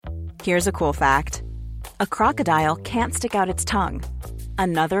Here's a cool fact. A crocodile can't stick out its tongue.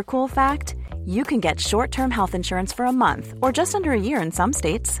 Another cool fact, you can get short-term health insurance for a month or just under a year in some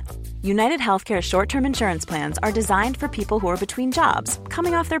states. United Healthcare short-term insurance plans are designed for people who are between jobs,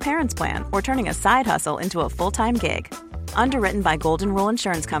 coming off their parents' plan, or turning a side hustle into a full-time gig. Underwritten by Golden Rule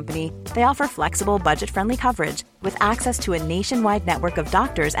Insurance Company, they offer flexible, budget-friendly coverage with access to a nationwide network of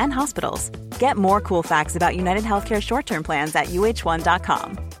doctors and hospitals. Get more cool facts about United Healthcare short-term plans at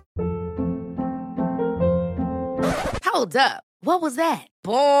uh1.com. Hold up. What was that?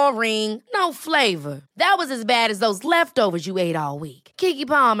 Boring. No flavor. That was as bad as those leftovers you ate all week. Keke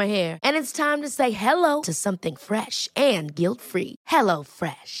Palmer here, and it's time to say hello to something fresh and guilt-free. Hello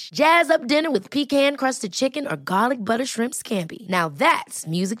Fresh. Jazz up dinner with pecan-crusted chicken or garlic butter shrimp scampi. Now that's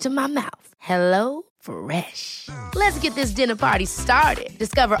music to my mouth. Hello Fresh. Let's get this dinner party started.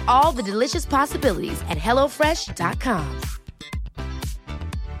 Discover all the delicious possibilities at hellofresh.com.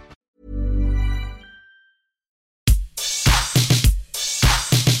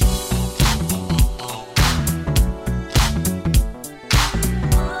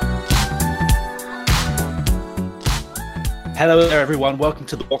 Hello there, everyone. Welcome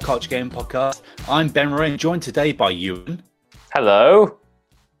to the What Culture Game podcast. I'm Ben Moraine, joined today by Ewan. Hello.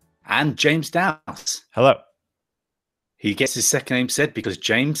 And James Dowse. Hello. He gets his second name said because it's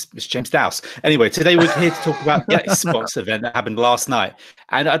James Dowse. Anyway, today we're here to talk about the Xbox event that happened last night.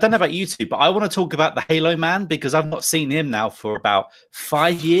 And I don't know about you two, but I want to talk about the Halo Man because I've not seen him now for about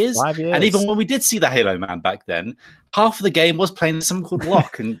 5 years. 5 years. And even when we did see the Halo Man back then, half of the game was playing something called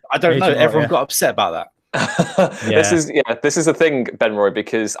Lock. And I don't know, everyone got upset about that. This is the thing, Ben Roy,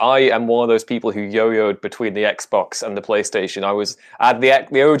 because I am one of those people who yo-yoed between the Xbox and the PlayStation. I had the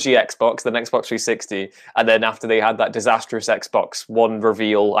OG Xbox, then Xbox 360, and then after they had that disastrous Xbox One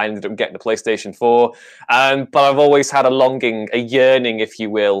reveal, I ended up getting the PlayStation 4. But I've always had a longing, a yearning, if you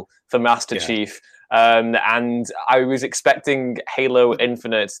will, for Master Chief. And I was expecting Halo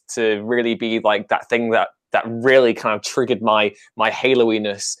Infinite to really be like that thing that really kind of triggered my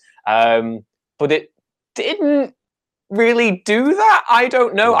Halo-iness. But it didn't really do that. I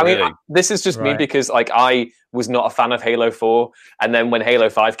don't know. Really? I mean, this is just me because I was not a fan of Halo 4. And then when Halo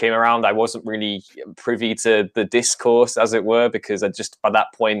 5 came around, I wasn't really privy to the discourse, as it were, because by that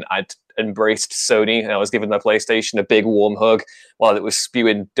point, I'd embraced Sony and I was giving the PlayStation a big warm hug while it was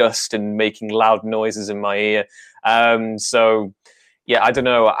spewing dust and making loud noises in my ear. I don't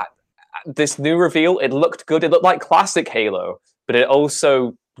know. This new reveal, it looked good. It looked like classic Halo, but it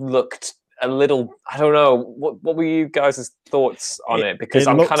also looked a little, I don't know, what were you guys' thoughts on it? Because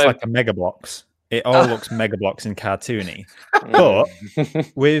it looks like a Mega Bloks. It all looks Mega Bloks and cartoony. But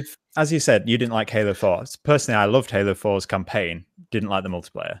with, as you said, you didn't like Halo 4. Personally, I loved Halo 4's campaign. Didn't like the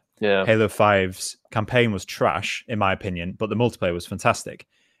multiplayer. Yeah. Halo 5's campaign was trash, in my opinion, but the multiplayer was fantastic.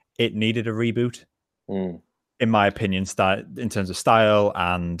 It needed a reboot, in my opinion, in terms of style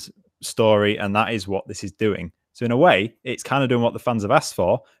and story, and that is what this is doing. So in a way, it's kind of doing what the fans have asked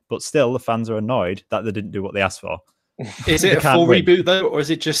for, but still the fans are annoyed that they didn't do what they asked for. Is it a full reboot though, or is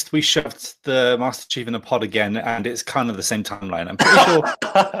it just we shoved the Master Chief in a pod again and it's kind of the same timeline? I'm pretty sure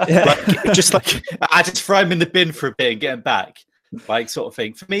I just throw him in the bin for a bit and get him back, like sort of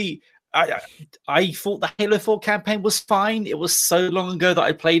thing. For me, I thought the Halo 4 campaign was fine. It was so long ago that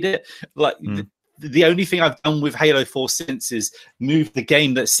I played it. The only thing I've done with Halo 4 since is move the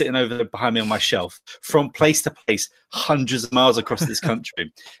game that's sitting over there behind me on my shelf from place to place, hundreds of miles across this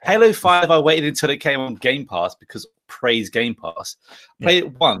country. Halo 5, I waited until it came on Game Pass because praise Game Pass. Played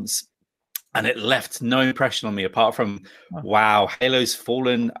it once and it left no impression on me apart from, wow, Halo's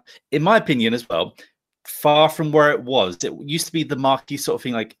fallen, in my opinion as well, far from where it was. It used to be the marquee sort of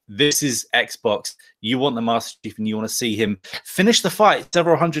thing, like, this is Xbox, you want the Master Chief and you want to see him finish the fight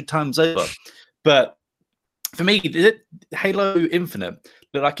several hundred times over. But for me, Halo Infinite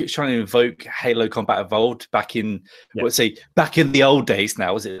looked like it was trying to invoke Halo Combat Evolved back in, back in the old days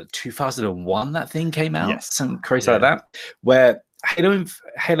now. Was it 2001 that thing came out? Yes. Something crazy like that. Where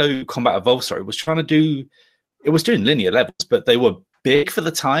Halo Combat Evolved, was trying to do, it was doing linear levels, but they were big for the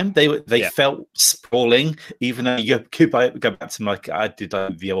time. They felt sprawling, even though you go back to them like I did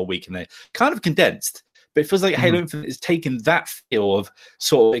the other week, and they kind of condensed. But it feels like Halo Infinite is taking that feel of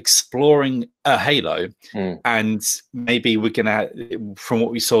sort of exploring a Halo, and maybe we're gonna, from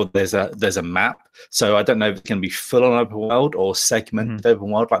what we saw, there's a map. So I don't know if it's gonna be full on open world or segmented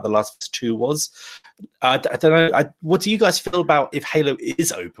open world like the last 2 was. I don't know. What do you guys feel about if Halo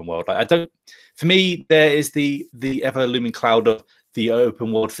is open world? For me, there is the ever looming cloud of the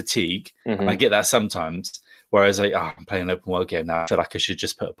open world fatigue. I get that sometimes. Whereas I'm playing an open world game now, I feel like I should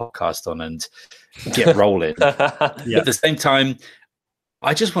just put a podcast on and get rolling. But at the same time,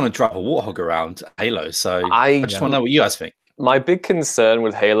 I just want to drive a Warthog around Halo. So I just want to know what you guys think. My big concern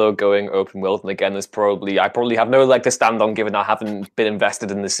with Halo going open world, and again, I probably have no leg to stand on, given I haven't been invested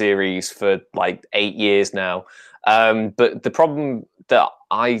in the series for like 8 years now. But the problem that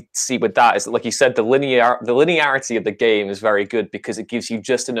I see with that is that, like you said, the linearity of the game is very good because it gives you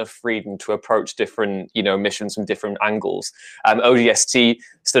just enough freedom to approach different, missions from different angles. ODST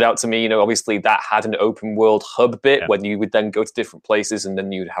stood out to me. Obviously that had an open world hub bit when you would then go to different places and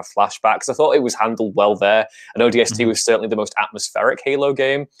then you'd have flashbacks. I thought it was handled well there, and ODST was certainly the most atmospheric Halo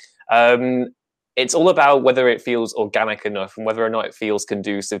game. It's all about whether it feels organic enough and whether or not it feels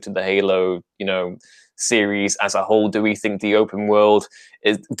conducive to the Halo, series as a whole. Do we think the open world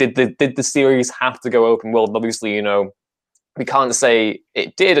did the series have to go open world? Obviously, we can't say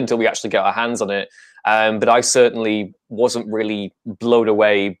it did until we actually get our hands on it. But I certainly wasn't really blown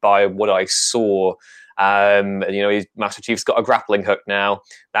away by what I saw. Master Chief's got a grappling hook now.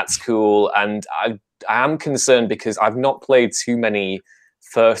 That's cool. And I am concerned because I've not played too many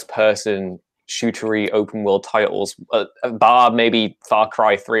first-person shootery open world titles, bar maybe Far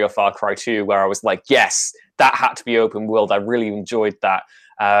Cry 3 or Far Cry 2, where I was like, yes, that had to be open world. I really enjoyed that.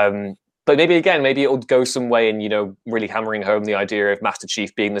 But maybe it would go some way in, really hammering home the idea of Master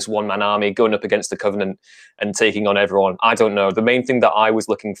Chief being this one-man army going up against the Covenant and taking on everyone. I don't know. The main thing that I was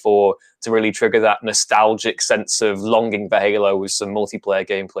looking for to really trigger that nostalgic sense of longing for Halo was some multiplayer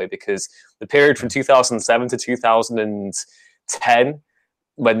gameplay, because the period from 2007 to 2010,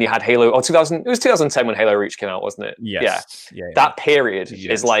 when you had Halo, or 2000, it was 2010 when Halo Reach came out, wasn't it? Yes. Yeah. That period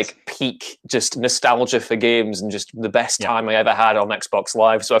is like peak just nostalgia for games and just the best time I ever had on Xbox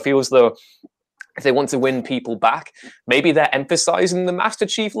Live. So I feel as though if they want to win people back, maybe they're emphasizing the Master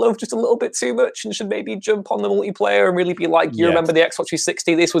Chief love just a little bit too much and should maybe jump on the multiplayer and really be like, you remember the Xbox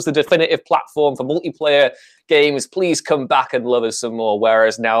 360? This was the definitive platform for multiplayer games. Please come back and love us some more.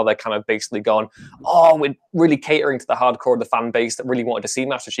 Whereas now they're kind of basically gone, we're really catering to the hardcore of the fan base that really wanted to see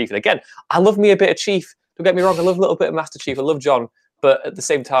Master Chief. And again, I love me a bit of Chief. Don't get me wrong. I love a little bit of Master Chief. I love John. But at the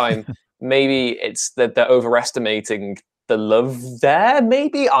same time, maybe it's that they're overestimating the love there,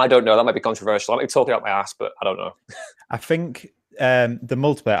 maybe? I don't know. That might be controversial. I might be talking out my ass, but I don't know. I think the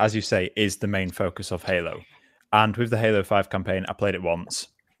multiplayer, as you say, is the main focus of Halo. And with the Halo 5 campaign, I played it once,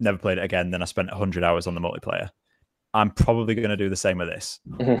 never played it again. Then I spent 100 hours on the multiplayer. I'm probably going to do the same with this.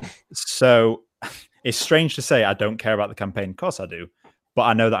 So it's strange to say I don't care about the campaign. Of course I do. But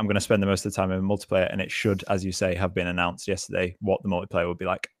I know that I'm going to spend the most of the time in multiplayer, and it should, as you say, have been announced yesterday what the multiplayer would be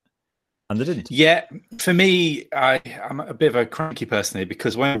like. And they didn't. Yeah, for me, I'm a bit of a cranky person here,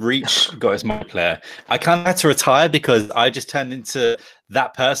 because when Reach got his multiplayer, I kind of had to retire because I just turned into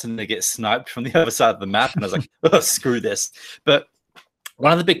that person that gets sniped from the other side of the map, and I was like, oh, screw this. But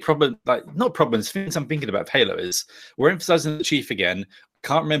one of the big problems, things I'm thinking about Halo is we're emphasizing the Chief again.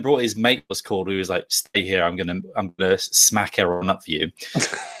 Can't remember what his mate was called, who was like, stay here, I'm gonna smack everyone up for you.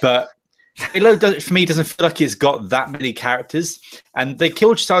 But Halo, for me, doesn't feel like it's got that many characters, and they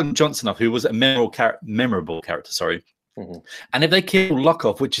killed Sergeant Johnson off, who was a memorable character. Sorry, and if they kill Locke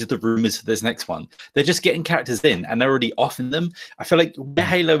off, which is the rumors for this next one, they're just getting characters in, and they're already off in them. I feel like where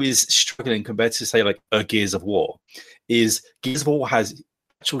Halo is struggling compared to, say, like a Gears of War, is Gears of War has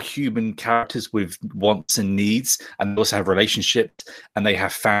actual human characters with wants and needs, and they also have relationships, and they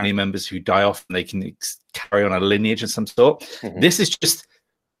have family members who die off, and they can carry on a lineage of some sort. This is just,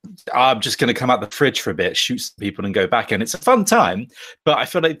 I'm just going to come out the fridge for a bit, shoot some people, and go back. And it's a fun time, but I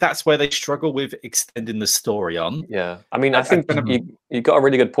feel like that's where they struggle with extending the story on. Yeah. I mean, I think you got a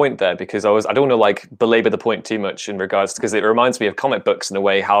really good point there, because I don't want to like belabor the point too much in regards, because it reminds me of comic books in a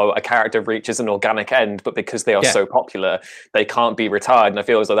way, how a character reaches an organic end, but because they are so popular, they can't be retired. And I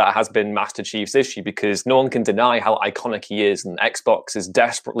feel as though that has been Master Chief's issue, because no one can deny how iconic he is. And Xbox is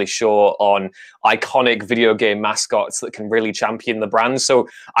desperately short on iconic video game mascots that can really champion the brand. So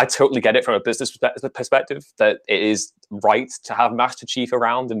I totally get it from a business perspective that it is right to have Master Chief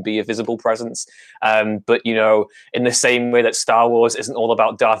around and be a visible presence. But, in the same way that Star Wars isn't all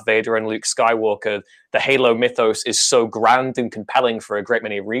about Darth Vader and Luke Skywalker, the Halo mythos is so grand and compelling for a great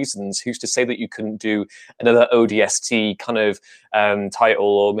many reasons. Who's to say that you couldn't do another ODST kind of title,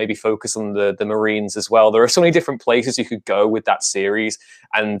 or maybe focus on the Marines as well? There are so many different places you could go with that series.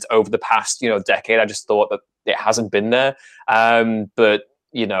 And over the past, decade, I just thought that it hasn't been there. But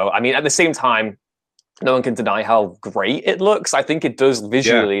I mean, at the same time, no one can deny how great it looks. I think it does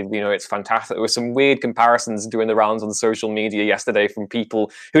visually, it's fantastic. There were some weird comparisons doing the rounds on social media yesterday from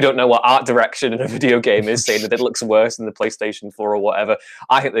people who don't know what art direction in a video game is, saying that it looks worse than the PlayStation 4 or whatever.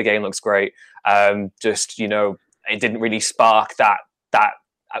 I think the game looks great. It didn't really spark that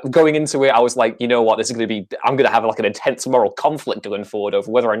going into it, I was like, you know what, I'm going to have like an intense moral conflict going forward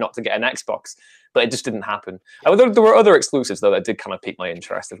over whether or not to get an Xbox. But it just didn't happen. There were other exclusives, though, that did kind of pique my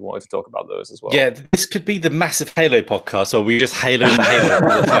interest. If we wanted to talk about those as well. Yeah, this could be the massive Halo podcast, or we just Halo and Halo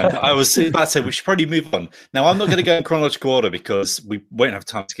all the time. I was about to say we should probably move on. Now, I'm not going to go in chronological order because we won't have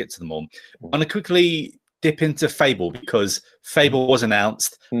time to get to them all. I'm going to quickly dip into Fable because Fable was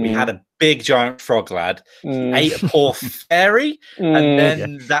announced. We had a big giant frog lad, ate a poor fairy, and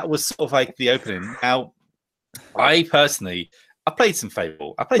then that was sort of like the opening. Now, I played some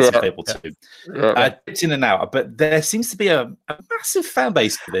Fable. I played some Fable 2. It's in and out, but there seems to be a massive fan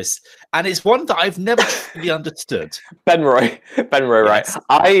base for this, and it's one that I've never really understood. Benroy, yes.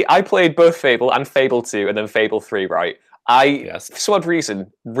 Right? I played both Fable and Fable 2, and then Fable 3, right? For some odd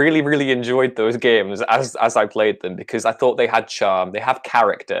reason, really, really enjoyed those games as I played them because I thought they had charm, they have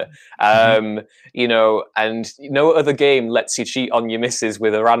character, you know, and no other game lets you cheat on your missus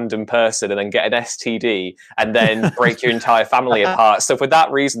with a random person and then get an STD and then break your entire family apart. So for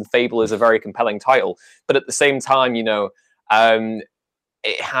that reason, Fable is a very compelling title. But at the same time, you know,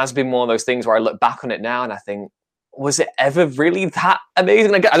 it has been one of those things where I look back on it now and I think, was it ever really that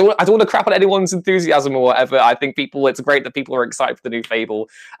amazing? Like, I don't want to crap on anyone's enthusiasm or whatever. I think it's great that people are excited for the new Fable.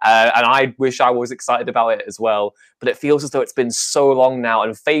 And I wish I was excited about it as well. But it feels as though it's been so long now.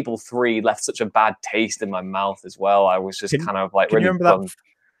 And Fable 3 left such a bad taste in my mouth as well. I was just kind of like can really you remember that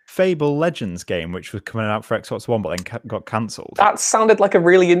Fable Legends game, which was coming out for Xbox One, but then got cancelled? That sounded like a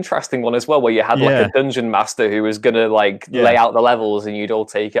really interesting one as well, where you had like a dungeon master who was going to like lay out the levels and you'd all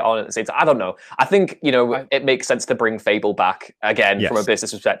take it on at the same time. I don't know. I think, you know, it makes sense to bring Fable back again from a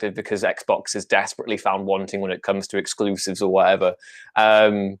business perspective because Xbox is desperately found wanting when it comes to exclusives or whatever.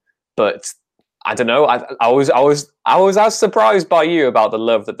 But I don't know. I was as surprised by you about the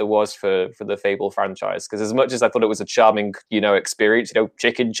love that there was for the Fable franchise, because as much as I thought it was a charming, you know, experience, you know,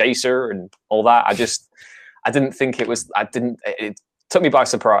 chicken chaser and all that, I didn't think it was. It took me by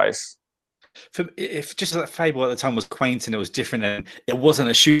surprise. If just that Fable at the time was quaint and it was different and it wasn't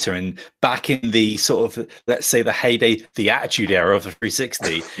a shooter, and back in the sort of, let's say, the heyday, the Attitude Era of the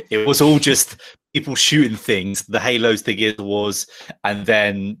 360, it was all just people shooting things, the Halos, the Gears of Wars, and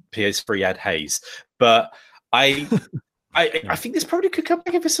then PS3 had Haze. But I think this probably could come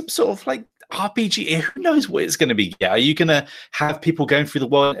back with some sort of like RPG. Who knows what it's going to be? Are you going to have people going through the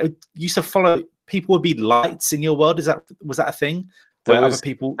world? You used to follow people would be lights in your world. Was that a thing? There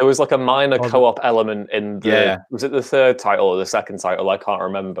was like a minor co-op element in the was it the third title or the second title? I can't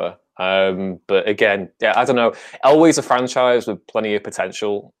remember. But again, I don't know. Always a franchise with plenty of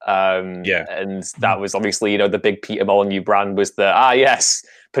potential. And that was obviously, you know, the big Peter Molyneux brand was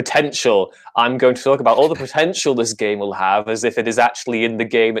potential. I'm going to talk about all the potential this game will have as if it is actually in the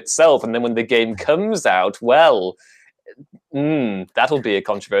game itself. And then when the game comes out, well, that'll be a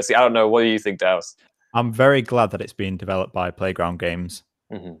controversy. I don't know. What do you think, Daus? I'm very glad that it's being developed by Playground Games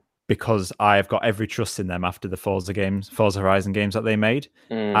because I've got every trust in them after the Forza Horizon games that they made.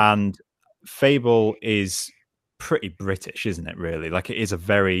 And Fable is pretty British, isn't it, really? Like, it is a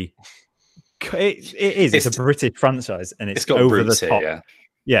very... It's a British franchise, and it's got over the top. Here,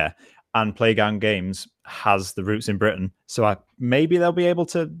 yeah. And Playground Games has the roots in Britain, so maybe they'll be able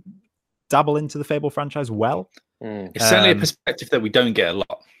to dabble into the Fable franchise well. It's certainly a perspective that we don't get a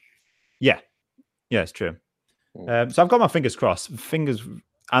lot. Yeah, it's true. So I've got my fingers crossed.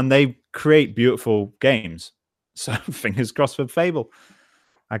 And they create beautiful games. So fingers crossed for Fable,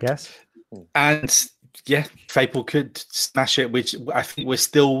 I guess. And yeah, Fable could smash it, which I think we're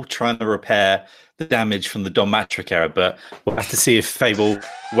still trying to repair the damage from the Don Mattrick era. But we'll have to see if Fable,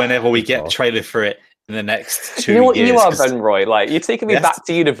 whenever we get a trailer for it in the next 2 years. You know what you are, Benroy? Like, you're taking me back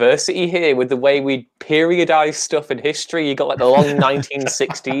to university here with the way we periodize stuff in history. You got like the long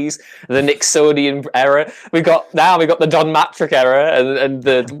 1960s, the Nixonian era. We got the Don Mattrick era, and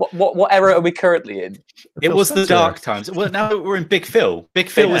the what era are we currently in? It was the dark times. Well, now we're in Big Phil. Big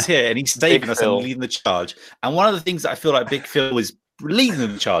Phil was here, and he's saving us and leading the charge. And one of the things that I feel like Big Phil is leading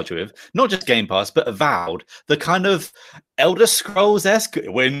the charge with, not just Game Pass, but Avowed, the kind of Elder Scrolls-esque,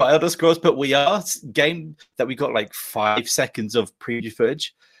 we're not Elder Scrolls, but we are, game that we got like 5 seconds of preview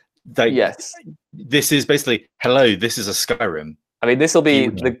footage. This is basically, hello, this is a Skyrim. I mean, this will be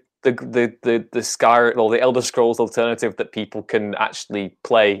the Skyrim or the Elder Scrolls alternative that people can actually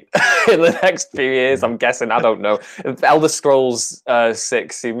play in the next few years. I'm guessing. I don't know. Elder Scrolls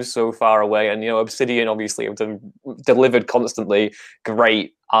 6 seems so far away, and you know, Obsidian obviously have delivered constantly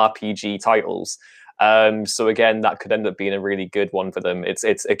great RPG titles. So again, that could end up being a really good one for them. It's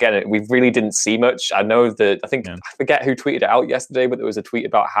again, we really didn't see much. I know that I forget who tweeted it out yesterday, but there was a tweet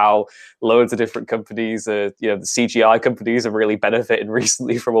about how loads of different companies, the CGI companies, are really benefiting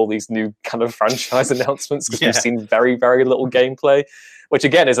recently from all these new kind of franchise announcements because we've seen very, very little gameplay, which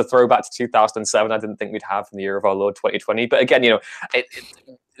again is a throwback to 2007. I didn't think we'd have in the year of our Lord 2020. But again,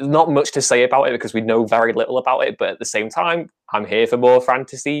 not much to say about it because we know very little about it, but at the same time, I'm here for more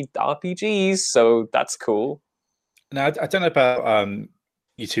fantasy RPGs, so that's cool. Now, I don't know about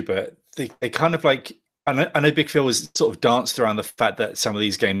you two, but they kind of like, I know Big Phil was sort of danced around the fact that some of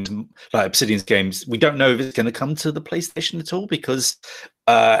these games, like Obsidian's games, we don't know if it's going to come to the PlayStation at all because,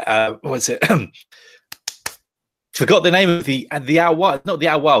 what's it? Forgot the name of the Outer Wilds, not the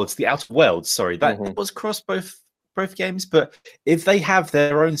Outer Wilds, the Outer Worlds, sorry. That was across both games, but if they have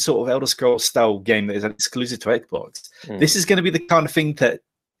their own sort of Elder Scrolls style game that is exclusive to Xbox, this is going to be the kind of thing that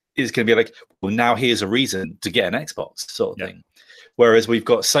is going to be like, well, now here's a reason to get an Xbox sort of thing. Whereas we've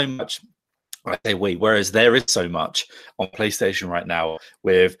got so much, whereas there is so much on PlayStation right now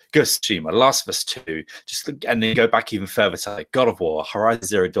with Ghost of Tsushima, Last of Us 2, and then go back even further to like God of War, Horizon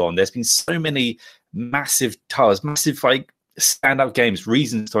Zero Dawn. There's been so many massive titles, massive like standout games,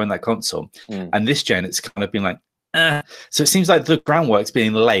 reasons to own that console. And this gen, it's kind of been like, so it seems like the groundwork's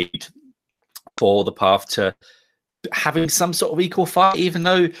being laid for the path to having some sort of equal fight, even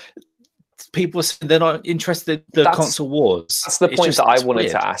though people are saying they're not interested in the console wars. That's the point that I wanted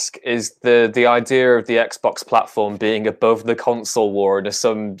to ask, is the idea of the Xbox platform being above the console war in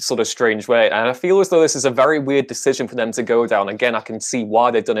some sort of strange way. And I feel as though this is a very weird decision for them to go down. Again, I can see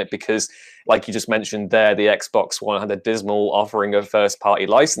why they've done it because, like you just mentioned there, the Xbox One had a dismal offering of first-party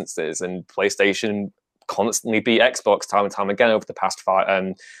licenses, and PlayStation constantly beat Xbox time and time again over the past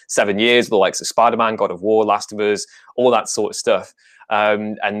 7 years, the likes of Spider-Man, God of War, Last of Us, all that sort of stuff.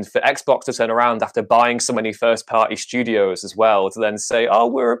 And for Xbox to turn around after buying so many first-party studios as well to then say, oh,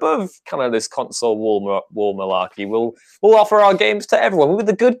 we're above kind of this console war malarkey. We'll offer our games to everyone. We're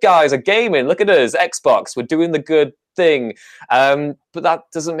the good guys at gaming. Look at us, Xbox. We're doing the good thing. But that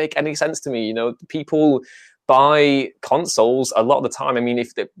doesn't make any sense to me. People buy consoles a lot of the time. I mean,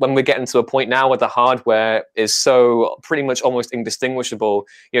 when we're getting to a point now where the hardware is so pretty much almost indistinguishable,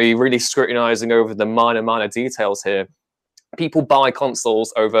 you're really scrutinizing over the minor details here. People buy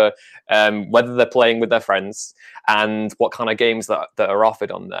consoles over whether they're playing with their friends and what kind of games that are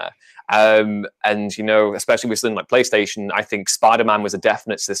offered on there. And, especially with something like PlayStation, I think Spider-Man was a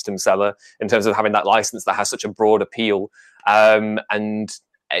definite system seller in terms of having that license that has such a broad appeal. And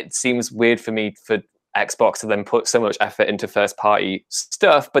it seems weird for me for Xbox to then put so much effort into first-party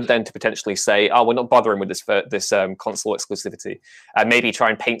stuff, but then to potentially say, "Oh, we're not bothering with this console exclusivity," and maybe try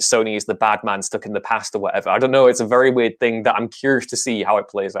and paint Sony as the bad man stuck in the past or whatever. I don't know. It's a very weird thing that I'm curious to see how it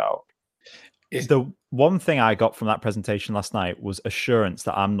plays out. The one thing I got from that presentation last night was assurance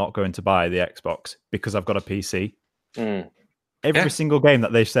that I'm not going to buy the Xbox because I've got a PC. Every single game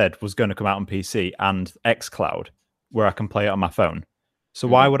that they said was going to come out on PC and xCloud, where I can play it on my phone. So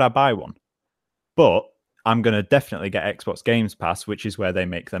why would I buy one? But I'm going to definitely get Xbox Games Pass, which is where they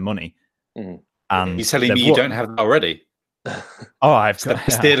make their money. And you're telling me you don't have that already? I've got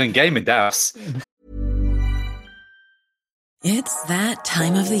stealing gaming, das. It's that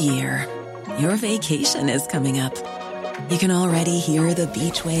time of the year. Your vacation is coming up. You can already hear the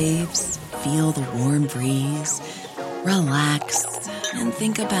beach waves, feel the warm breeze, relax, and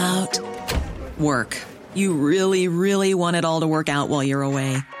think about work. You really, really want it all to work out while you're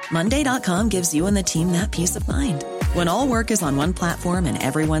away. Monday.com gives you and the team that peace of mind. When all work is on one platform and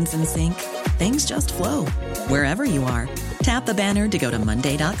everyone's in sync, things just flow. Wherever you are, tap the banner to go to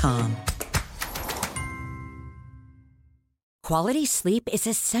Monday.com. Quality sleep is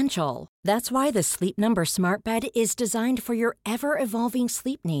essential. That's why the Sleep Number Smart Bed is designed for your ever-evolving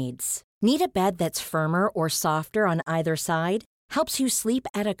sleep needs. Need a bed that's firmer or softer on either side? Helps you sleep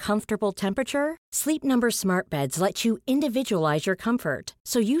at a comfortable temperature? Sleep Number Smart Beds let you individualize your comfort,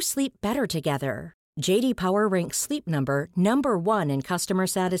 so you sleep better together. J.D. Power ranks Sleep Number number 1 in customer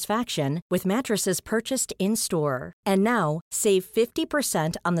satisfaction with mattresses purchased in-store. And now, save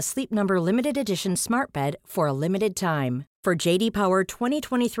 50% on the Sleep Number Limited Edition Smart Bed for a limited time. For J.D. Power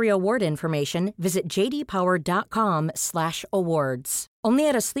 2023 award information, visit jdpower.com/awards. Only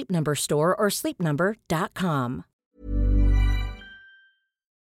at a Sleep Number store or sleepnumber.com.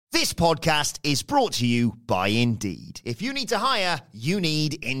 This podcast is brought to you by Indeed. If you need to hire, you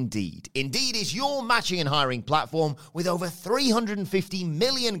need Indeed. Indeed is your matching and hiring platform with over 350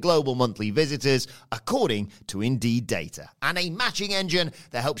 million global monthly visitors, according to Indeed data, and a matching engine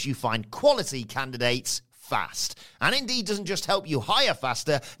that helps you find quality candidates fast. And Indeed doesn't just help you hire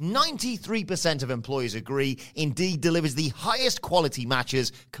faster. 93% of employers agree Indeed delivers the highest quality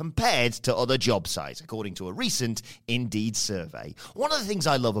matches compared to other job sites, according to a recent Indeed survey. One of the things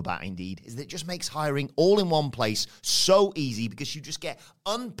I love about Indeed is that it just makes hiring all in one place so easy because you just get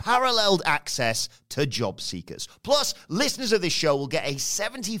unparalleled access to job seekers. Plus, listeners of this show will get a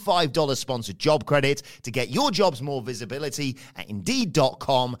 $75 sponsored job credit to get your jobs more visibility at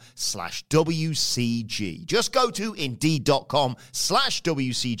Indeed.com/WCG. Just go to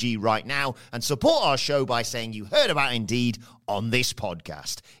Indeed.com/WCG right now and support our show by saying you heard about Indeed on this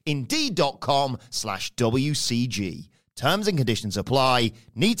podcast. Indeed.com/WCG. Terms and conditions apply.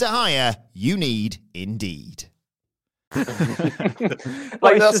 Need to hire? You need Indeed.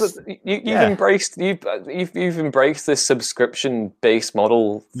 Like you've embraced embraced this subscription based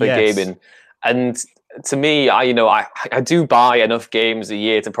model for gaming, and to me, I do buy enough games a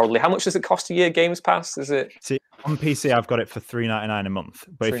year to probably. How much does it cost a year? Games Pass, is it? See, on PC, I've got it for $3.99 a month.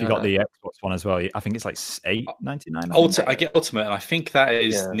 But if you got the Xbox one as well, I think it's like $8.99. I get Ultimate, and I think that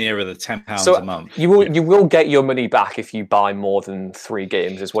is nearer the £10 a month. You will get your money back if you buy more than 3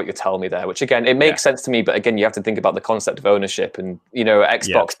 games, is what you're telling me there. Which again, it makes sense to me. But again, you have to think about the concept of ownership, and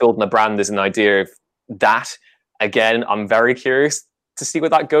Xbox building a brand is an idea of that. Again, I'm very curious to see where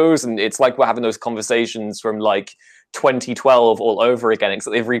that goes, and it's like we're having those conversations from like 2012 all over again,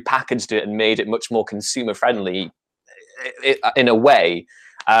 except they've repackaged it and made it much more consumer friendly in a way.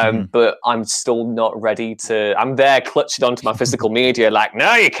 But I'm still not ready to. I'm there clutching onto my physical media, like,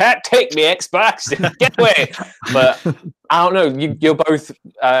 no, you can't take me, Xbox, get away. But I don't know. You're both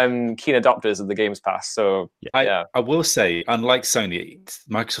keen adopters of the Games Pass, so I will say, unlike Sony,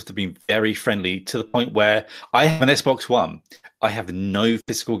 Microsoft have been very friendly to the point where I have an Xbox One. I have no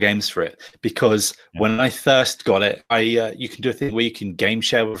physical games for it because when I first got it, you can do a thing where you can game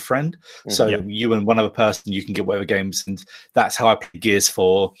share with a friend. So you and one other person, you can get whatever games, and that's how I played Gears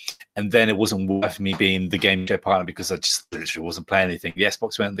 4. And then it wasn't worth me being the game share partner because I just literally wasn't playing anything. The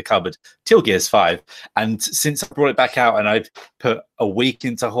Xbox went in the cupboard till Gears 5. And since I brought it back out and I've put a week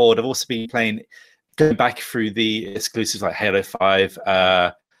into Horde, I've also been going back through the exclusives like Halo 5,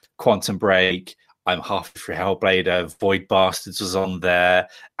 Quantum Break. I'm halfway through Hellblade. Void Bastards was on there.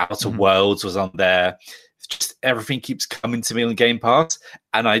 Outer Worlds was on there. Just everything keeps coming to me on Game Pass,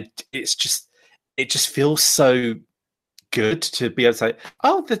 and it just feels so good to be able to say,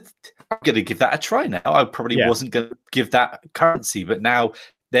 I'm going to give that a try now. I probably wasn't going to give that currency, but now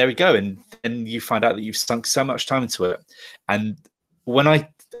there we go. And then you find out that you've sunk so much time into it. And when I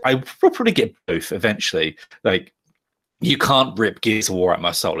will probably get both eventually, like. You can't rip Gears of War out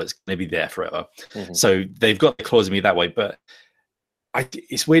my soul. It's going to be there forever. So they've got the clause in me that way. But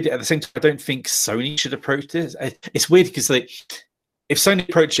it's weird. At the same time, I don't think Sony should approach this. It's weird because if Sony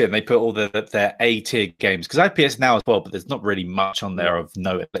approach it and they put all their A-tier games, because I have PS Now as well, but there's not really much on there of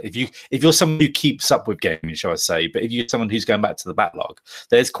note. If you're someone who keeps up with gaming, shall I say, but if you're someone who's going back to the backlog,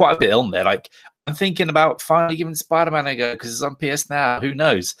 there's quite a bit on there. Like, I'm thinking about finally giving Spider-Man a go because it's on PS Now. Who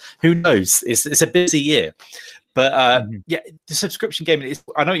knows? It's a busy year. But the subscription gaming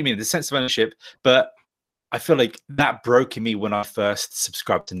I know what you mean, the sense of ownership, but I feel like that broke in me when I first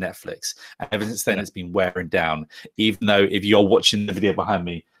subscribed to Netflix. And ever since then, it's been wearing down. Even though if you're watching the video behind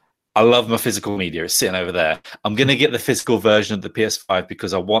me, I love my physical media. It's sitting over there. I'm going to get the physical version of the PS5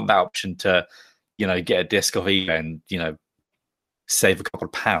 because I want that option to, get a disc of eBay and, save a couple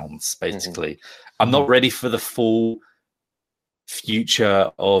of pounds, basically. I'm not ready for the full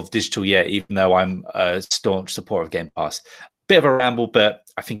future of digital yet, even though I'm a staunch supporter of Game Pass. Bit of a ramble, but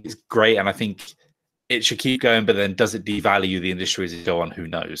I think it's great, and I think it should keep going. But then, does it devalue the industry as it go on? Who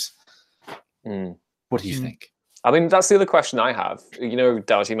knows? What do you think? I mean, that's the other question I have.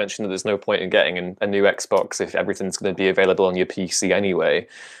 Daz, you mentioned that there's no point in getting a new Xbox if everything's going to be available on your PC anyway.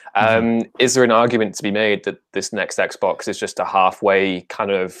 Is there an argument to be made that this next Xbox is just a halfway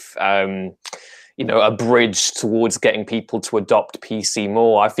kind of a bridge towards getting people to adopt PC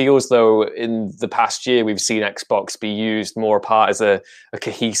more? I feel as though in the past year we've seen Xbox be used more apart as a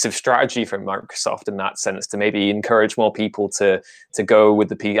cohesive strategy from Microsoft in that sense to maybe encourage more people to go with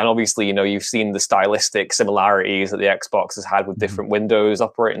the PC. And obviously, you've seen the stylistic similarities that the Xbox has had with different Windows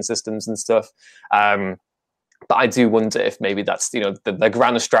operating systems and stuff. But I do wonder if maybe that's, the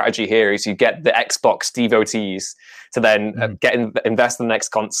grand strategy here is you get the Xbox devotees to then invest in the next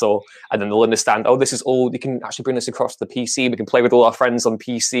console, and then they'll understand, this is all, you can actually bring this across to the PC. We can play with all our friends on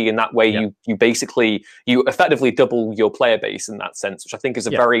PC. And that way you effectively double your player base in that sense, which I think is a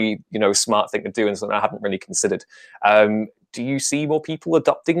very, smart thing to do and something I haven't really considered. Do you see more people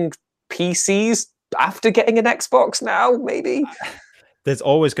adopting PCs after getting an Xbox now, maybe? there's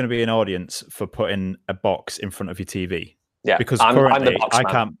always going to be an audience for putting a box in front of your TV. Yeah, because currently I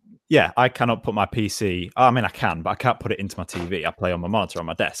can't. Yeah, I cannot put my PC. I mean, I can, but I can't put it into my TV. I play on my monitor on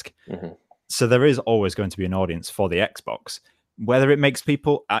my desk. Mm-hmm. So there is always going to be an audience for the Xbox. Whether it makes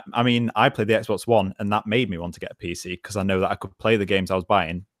people, I mean, I played the Xbox One, and that made me want to get a PC because I know that I could play the games I was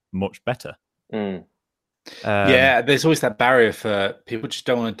buying much better. Yeah, there's always that barrier for people just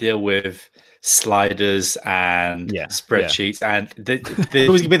don't want to deal with sliders and spreadsheets, and there's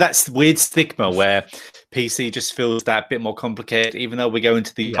always going to be that weird stigma where PC just feels that bit more complicated, even though we go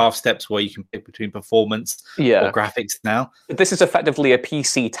into the half steps where you can pick between performance or graphics now. This is effectively a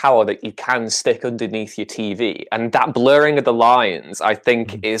PC tower that you can stick underneath your TV, and that blurring of the lines, I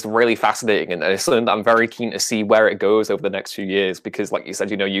think, is really fascinating, and it's something that I'm very keen to see where it goes over the next few years, because, like you said,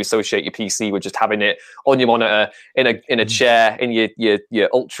 you associate your PC with just having it on your monitor in a chair, in your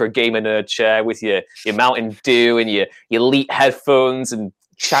ultra gamer nerd chair with your Mountain Dew and your elite headphones and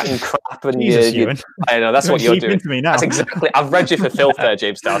chatting crap, and I know that's what you're doing. To me now. That's exactly. I've read you for filth there,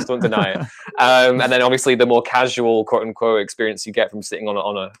 James Dowse. Don't deny it. And then obviously the more casual, quote unquote, experience you get from sitting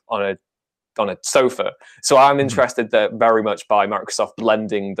on a sofa. So I'm interested that very much by Microsoft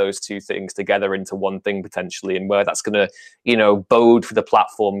blending those two things together into one thing potentially, and where that's going to bode for the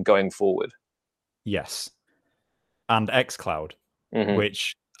platform going forward. Yes, and xCloud,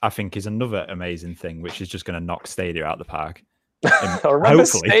 which I think is another amazing thing, which is just going to knock Stadia out of the park. I remember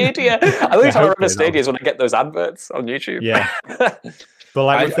Stadia. I think I remember Stadia is when I get those adverts on YouTube. Yeah. But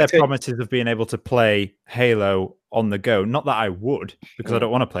like with their promises of being able to play Halo on the go, not that I would, because I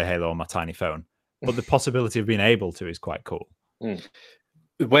don't want to play Halo on my tiny phone, but the possibility of being able to is quite cool.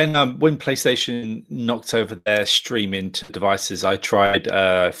 When PlayStation knocked over their streaming to devices, I tried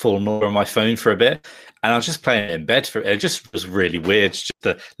Fallen Order on my phone for a bit, and I was just playing it in bed. It just was really weird just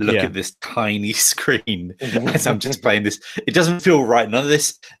to look at this tiny screen as I'm just playing this. It doesn't feel right. None of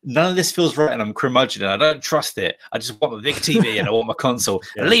this feels right, and I'm curmudgeon, and I don't trust it. I just want my big TV and I want my console.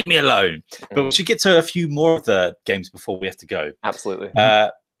 Leave me alone. But we should get to a few more of the games before we have to go. Absolutely.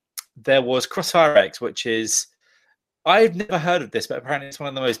 There was Crossfire X, which is... I've never heard of this, but apparently it's one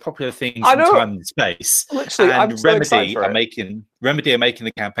of the most popular things in time and space. Literally, and so Remedy are making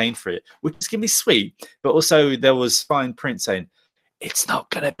the campaign for it, which is going to be sweet. But also, there was fine print saying it's not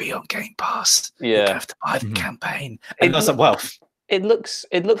going to be on Game Pass. Yeah, you're going to have to buy the campaign. And I was like, well, it looks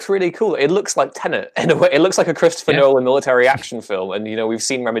really cool. It looks like Tenet in a way. It looks like a Christopher Nolan military action film. And we've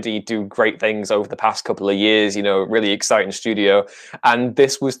seen Remedy do great things over the past couple of years. Really exciting studio. And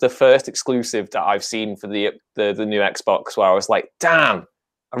this was the first exclusive that I've seen for the new Xbox, where I was like, damn,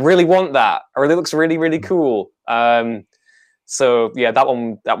 I really want that. It really looks really, really cool. So yeah, that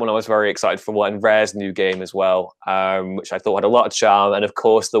one I was very excited for. And Rare's new game as well, which I thought had a lot of charm. And of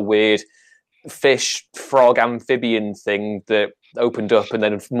course, the weird fish, frog, amphibian thing that opened up and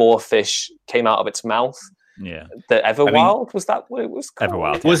then more fish came out of its mouth. Yeah. The Everwild, was that what it was called?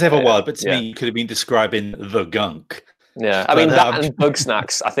 Everwild. It was Everwild, but to me, it could have been describing the gunk. Yeah, I mean, that and Bug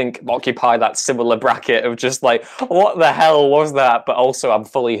Snacks, I think, occupy that similar bracket of just like, what the hell was that? But also, I'm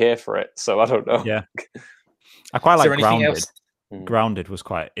fully here for it, so I don't know. Yeah. I quite like Grounded. Grounded was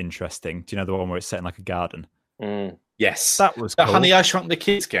quite interesting. Do you know the one where it's set in like a garden? Yes. That was cool. The Honey, I Shrunk the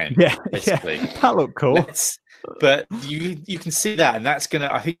Kids game. Yeah, basically. Yeah. That looked cool. But you can see that, and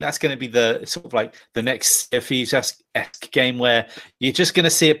I think that's gonna be the sort of like the next Thieves-esque game where you're just gonna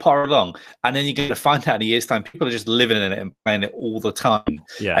see it power along, and then you're gonna find out in a year's time people are just living in it and playing it all the time.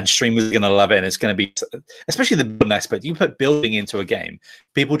 Yeah. And streamers are gonna love it, and it's gonna be, especially the building aspect. You put building into a game,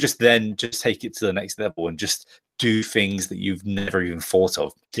 people just take it to the next level and just do things that you've never even thought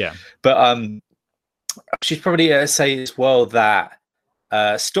of. Yeah. But I should probably say as well that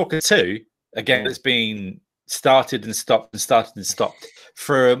Stalker 2, again, that's been started and stopped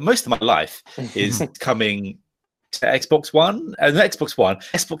for most of my life, is coming to Xbox One,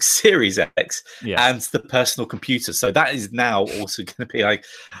 Xbox Series X, and the personal computer. So that is now also going to be like,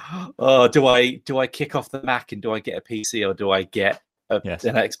 oh, do I kick off the Mac and do I get a PC, or do I get an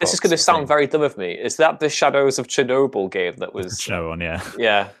Xbox? This is going to sound very dumb of me. Is that the Shadows of Chernobyl game that was shown?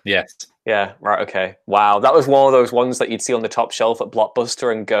 Yeah. Yes. Yeah, right, okay. Wow, that was one of those ones that you'd see on the top shelf at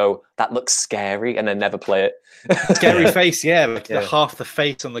Blockbuster and go, that looks scary, and then never play it. Scary face, half the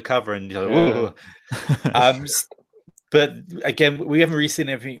face on the cover, and you're like, but again, we haven't really seen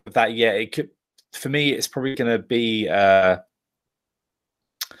anything of that yet. It could, for me, it's probably going to be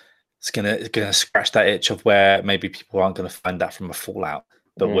it's going to scratch that itch of where maybe people aren't going to find that from a Fallout,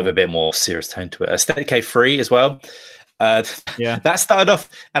 but with a bit more serious tone to it. State of Decay 3 as well. That started off,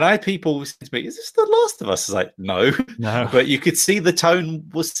 and I had people say to me, "Is this The Last of Us?" I was like, no, but you could see the tone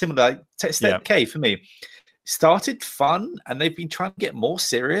was similar. Like, State of Decay for me, started fun, and they've been trying to get more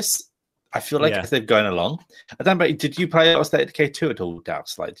serious. I feel like as they've gone along. I don't know, did you play State of Decay 2 at all,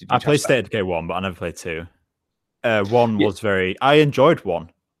 Doubts? Like, I played State of Decay 1, but I never played 2. 1 was I enjoyed 1,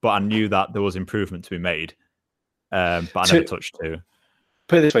 but I knew that there was improvement to be made. But I never touched 2.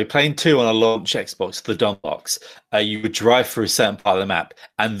 Put it this way, playing 2 on a launch Xbox, the DOM box, you would drive through a certain part of the map,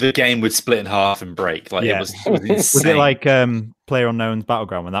 and the game would split in half and break. Like it was insane. Was it like PlayerUnknown's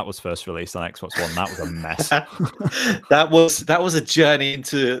Battleground when that was first released on Xbox One? That was a mess. that was a journey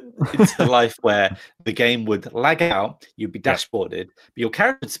into life where the game would lag out. You'd be dashboarded, but your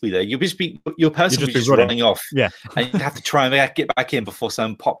character would be there. Your person would just be running off. Yeah, and you'd have to try and get back in before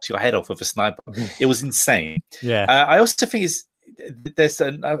someone popped your head off with a sniper. It was insane. Yeah, I also think there's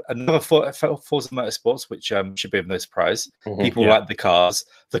another Forza Motorsports, which should be of no surprise. People like the cars.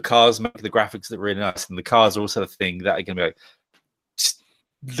 The cars make the graphics look really nice, and the cars are also the thing that are going to be like, just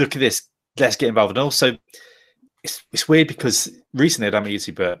look at this, let's get involved. And also, it's weird because recently, I don't know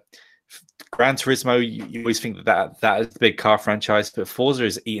YouTube, but Gran Turismo, you always think that is the big car franchise, but Forza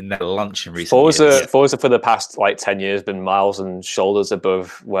is eating their lunch in recent years. Forza for the past 10 years been miles and shoulders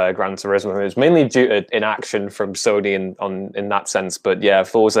above where Gran Turismo is, mainly due to inaction from Sony in that sense. But yeah,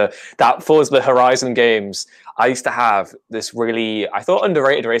 Forza, the Horizon games. I used to have this I thought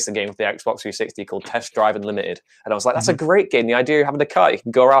underrated racing game for the Xbox 360 called Test Drive Unlimited. And I was like, that's a great game. The idea of having a car, you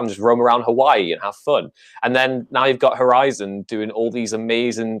can go around, just roam around Hawaii and have fun. And then now you've got Horizon doing all these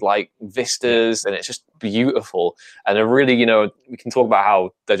amazing vistas, and it's just beautiful. And they're really, we can talk about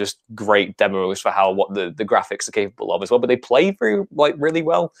how they're just great demos for what the graphics are capable of as well, but they play through really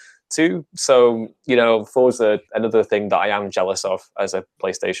well too. So, Forza, another thing that I am jealous of as a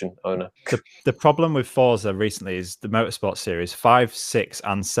PlayStation owner. The problem with Forza recently is the Motorsport series 5, 6,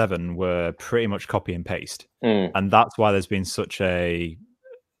 and 7 were pretty much copy and paste. And that's why there's been such a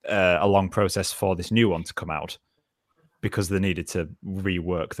long process for this new one to come out, because they needed to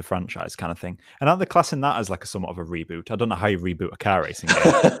rework the franchise kind of thing. And aren't they classing that as like somewhat of a reboot? I don't know how you reboot a car racing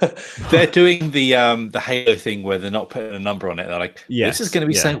game. They're doing the Halo thing where they're not putting a number on it. They're like, this is going to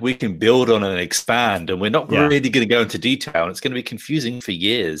be something we can build on and expand, and we're not really going to go into detail, and it's going to be confusing for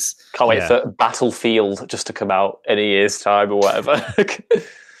years. Can't wait for Battlefield just to come out in a year's time or whatever.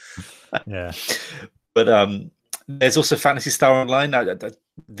 But there's also Phantasy Star Online.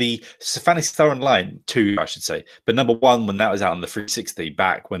 The Phantasy Star Online 2, I should say. But number 1, when that was out on the 360,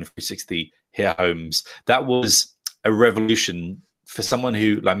 back when 360 hit homes, that was a revolution for someone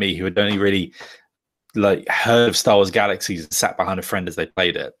who, like me, who had only really heard of Star Wars Galaxies and sat behind a friend as they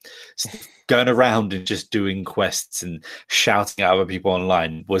played it. So going around and just doing quests and shouting at other people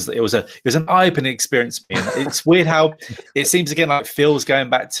online was an eye-opening experience for me. And it's weird how it seems again like Phil's going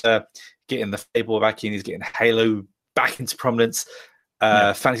back to getting the Fable back in, he's getting Halo back into prominence.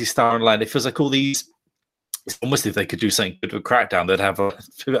 Phantasy Star Online, it feels like all these, it's almost if they could do something good with Crackdown, they'd have a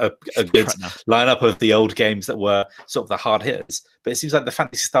good lineup of the old games that were sort of the hard hitters. But it seems like the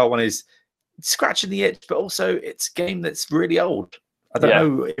Phantasy Star one is scratching the itch, but also it's a game that's really old. I don't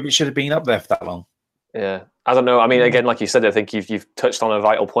know if it should have been up there for that long. Yeah, I don't know. I mean, again, like you said, I think you've touched on a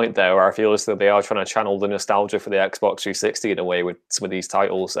vital point there, where I feel as though they are trying to channel the nostalgia for the Xbox 360 in a way with some of these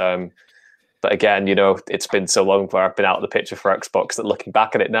titles. But again, it's been so long where I've been out of the picture for Xbox that looking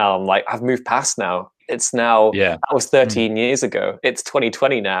back at it now, I'm like, I've moved past now. It's now, that was 13 years ago. It's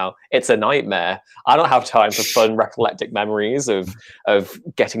 2020 now. It's a nightmare. I don't have time for fun recollective memories of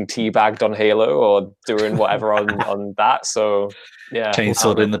getting teabagged on Halo or doing whatever on that. So, yeah.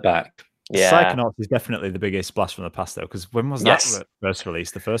 Chainsawed in the back. Yeah. Psychonauts is definitely the biggest blast from the past, though, because when was that first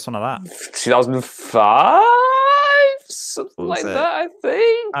released? The first one of that? 2005? Something like that, I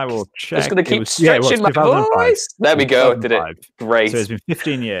think. I will check. I'm just going to keep stretching my voice. There we go. Did it. Great. So it's been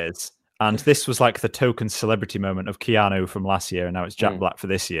 15 years. And this was like the token celebrity moment of Keanu from last year. And now it's Jack Black for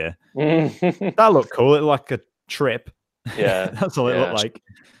this year. That looked cool. It looked like a trip. Yeah. That's all it looked like.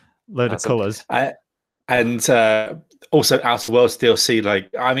 Load of colours. And also Outer Worlds DLC. Like,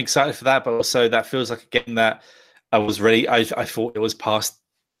 I'm excited for that. But also that feels like a game that I was ready. I thought it was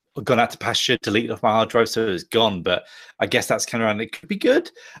gone out to pasture, deleted off my hard drive, so it was gone. But I guess that's kind of around. It could be good.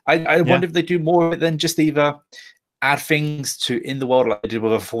 I wonder if they do more of it than just either add things to in the world like they did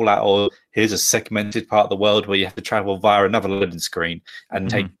with a Fallout, or here's a segmented part of the world where you have to travel via another loading screen and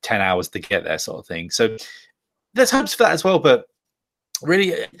take 10 hours to get there, sort of thing. So there's hopes for that as well. But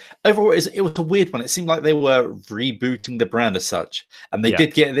really, overall, it was a weird one. It seemed like they were rebooting the brand as such, and they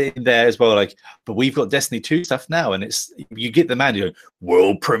did get it in there as well. Like, but we've got Destiny 2 stuff now, and it's you get the man, you go,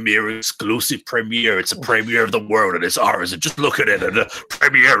 world premiere, exclusive premiere. It's a premiere of the world, and it's ours. And just look at it, and the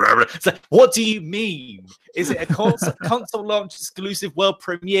premiere. It's like, what do you mean? Is it a console launch exclusive world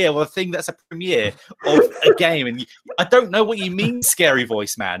premiere, or a thing that's a premiere of a game? And I don't know what you mean, scary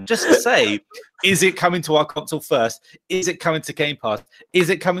voice man. Just say, is it coming to our console first? Is it coming to Game Pass? Is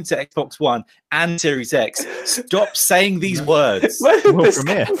it coming to Xbox One and Series X? Stop saying these words. Where did this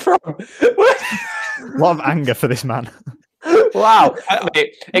come from? A lot of anger for this man. Wow.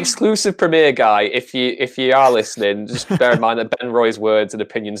 Mate, exclusive premiere guy, if you are listening, just bear in mind that Ben Roy's words and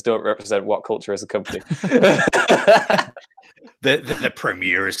opinions don't represent What Culture as a company. The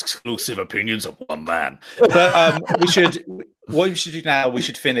premiere exclusive opinions of one man. But what we should do now, we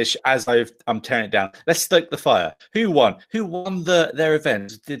should finish as I'm tearing it down. Let's stoke the fire. Who won? Who won their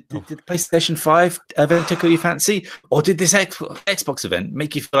event? Did the PlayStation 5 event tickle your fancy? Or did this Xbox event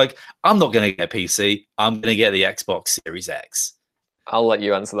make you feel like, I'm not going to get a PC, I'm going to get the Xbox Series X? I'll let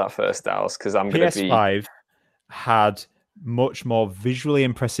you answer that first, Dallas, because I'm going to be... PS5 had much more visually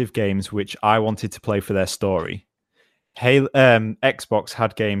impressive games which I wanted to play for their story. Xbox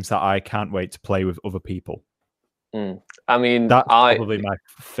had games that I can't wait to play with other people. I mean, that's probably my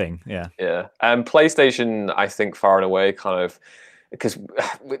thing. Yeah. PlayStation, I think, far and away, kind of, because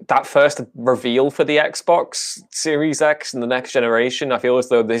that first reveal for the Xbox Series X and the next generation, I feel as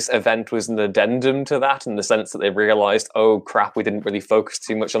though this event was an addendum to that, in the sense that they realized, oh crap, we didn't really focus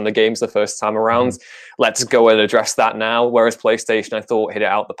too much on the games the first time around. Let's go and address that now. Whereas PlayStation, I thought, hit it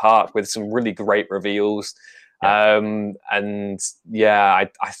out the park with some really great reveals. I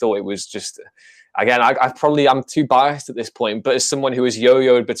thought it was just, again, I'm too biased at this point, but as someone who has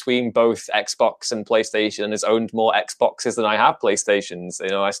yo-yoed between both Xbox and PlayStation and has owned more Xboxes than I have PlayStations,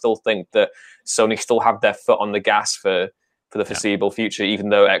 I still think that Sony still have their foot on the gas for the foreseeable future, even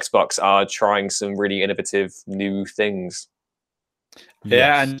though Xbox are trying some really innovative new things.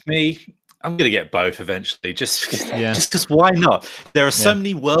 Yeah, and me, I'm going to get both eventually, just because why not? There are so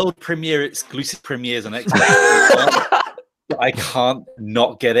many world premiere exclusive premieres on Xbox. I can't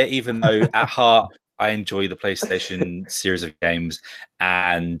not get it, even though at heart I enjoy the PlayStation series of games.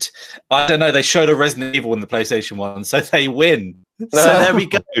 And I don't know, they showed a Resident Evil in the PlayStation 1, so they win. So there we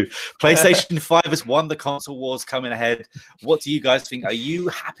go. PlayStation 5 has won the console wars coming ahead. What do you guys think? Are you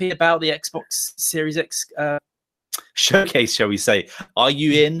happy about the Xbox Series X showcase, shall we say? Are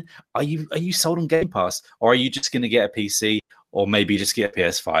you in? Are you sold on Game Pass, or are you just going to get a PC, or maybe just get a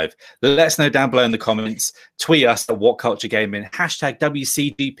PS5? Let us know down below in the comments. Tweet us at What Culture Gaming,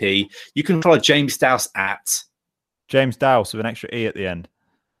 #WCGP. You can follow James Dowse at James Dowse with an extra E at the end.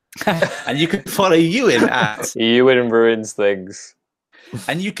 And you can follow Ewan at Ewan Ruins Things.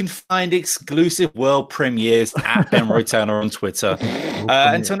 And you can find exclusive world premieres at Ben Roy Turner on Twitter.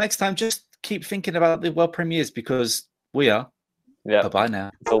 Until next time, just keep thinking about the world premieres, because we are. Yeah. Bye-bye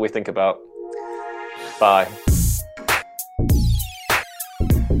now. That's all we think about. Bye.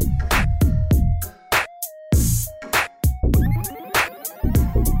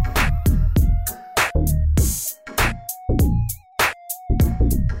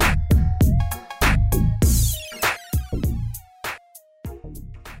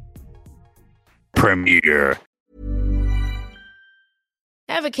 Premiere.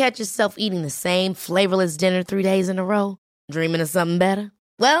 Ever catch yourself eating the same flavorless dinner 3 days in a row? Dreaming of something better?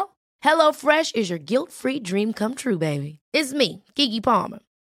 Well, HelloFresh is your guilt-free dream come true, baby. It's me, Keke Palmer.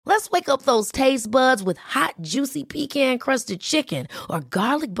 Let's wake up those taste buds with hot, juicy pecan-crusted chicken or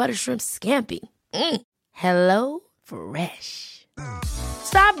garlic butter shrimp scampi. Hello Fresh.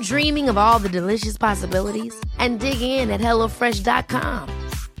 Stop dreaming of all the delicious possibilities and dig in at HelloFresh.com.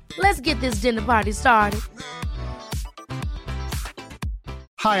 Let's get this dinner party started.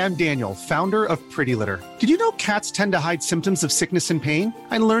 Hi, I'm Daniel, founder of Pretty Litter. Did you know cats tend to hide symptoms of sickness and pain?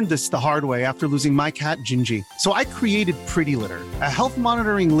 I learned this the hard way after losing my cat, Gingy. So I created Pretty Litter, a health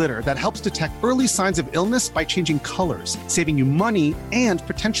monitoring litter that helps detect early signs of illness by changing colors, saving you money and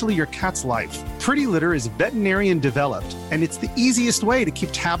potentially your cat's life. Pretty Litter is veterinarian developed, and it's the easiest way to keep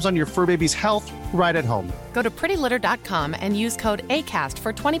tabs on your fur baby's health right at home. Go to prettylitter.com and use code ACAST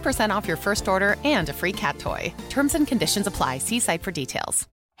for 20% off your first order and a free cat toy. Terms and conditions apply. See site for details.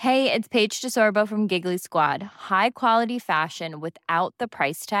 Hey, it's Paige DeSorbo from Giggly Squad. High quality fashion without the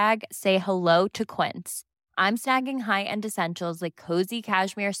price tag. Say hello to Quince. I'm snagging high-end essentials like cozy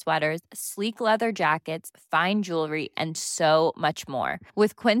cashmere sweaters, sleek leather jackets, fine jewelry, and so much more.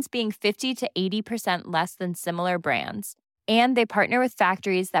 With Quince being 50 to 80% less than similar brands. And they partner with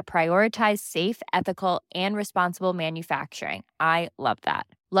factories that prioritize safe, ethical, and responsible manufacturing. I love that.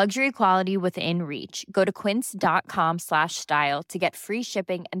 Luxury quality within reach. Go to quince.com/style to get free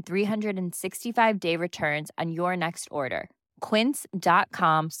shipping and 365-day returns on your next order.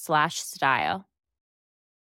 Quince.com/style.